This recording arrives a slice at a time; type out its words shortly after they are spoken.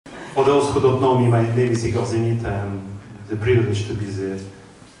For those who don't know me, my name is Igor Zemit. I am the privilege to be the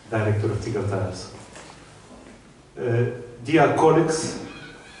director of Tiger Tires. Dear colleagues,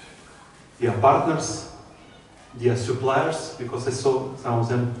 dear partners, dear suppliers, because I saw some of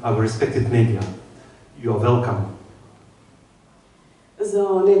them, our respected media, you are welcome. Za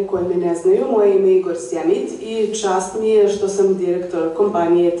one koji me ne znaju, moje ime je Igor Zemit i čast mi je što sam direktor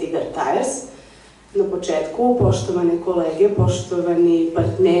kompanije Tiger Tires. Na početku, poštovane kolege, poštovani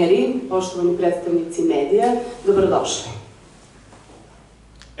partneri, poštovani predstavnici medija, dobrodošli.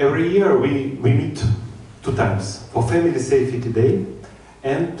 Every year we meet two times, for Family Safety Day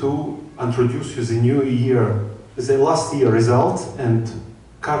and to introduce you the new year, the last year results and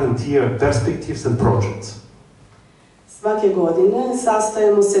current year perspectives and projects. Svake godine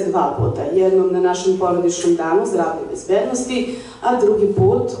sastajemo se dva puta, jednom na našem porodičnom danu zdravlja i bezbednosti, a drugi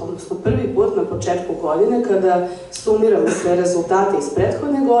put, odnosno prvi put na početku godine kada sumiramo sve rezultate iz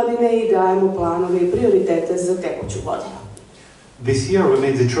prethodne godine i dajemo planove i prioritete za tekuću godinu. This year we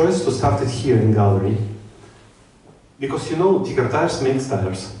made the choice to start it here in gallery, because you know Tiger Tires makes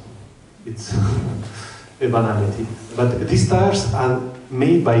tires. It's a banality, but these tires are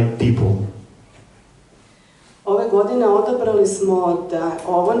made by people. Ove godine odabrali smo da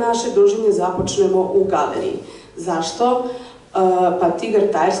ovo naše druženje započnemo u galeriji. Zašto? Pa Tiger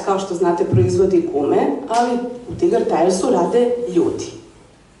Tires, kao što znate, proizvodi gume, ali u Tiger Tiresu rade ljudi.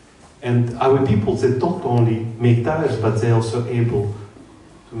 And our people that don't only make tires, but they also able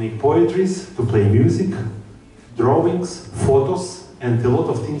to make poetries, to play music, drawings, photos, and a lot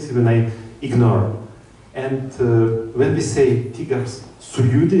of things even I ignore. And when we say tigers su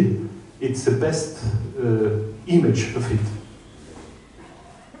ljudi, it's the best image of it.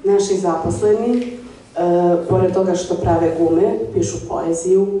 Naši zaposleni, pored toga što prave gume, pišu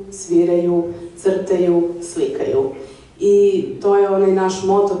poeziju, sviraju, crtaju, slikaju. I to je onaj naš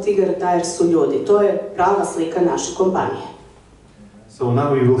moto Tiger Tires su ljudi. To je prava slika naše kompanije. So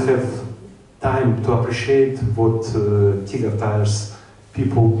now we will have time to appreciate what Tiger Tires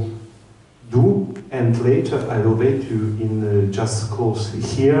people do, and later I will wait you in just closely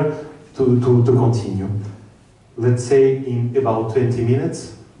here to continue. Let's say in about 20 minutes.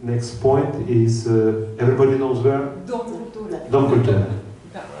 Next point is, everybody knows where? Dom kulture.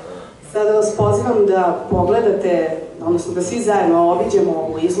 Sada vas pozivam da pogledate, odnosno da svi zajedno obiđemo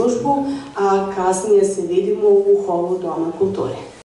ovu izložbu, a kasnije se vidimo u holu Doma kulture.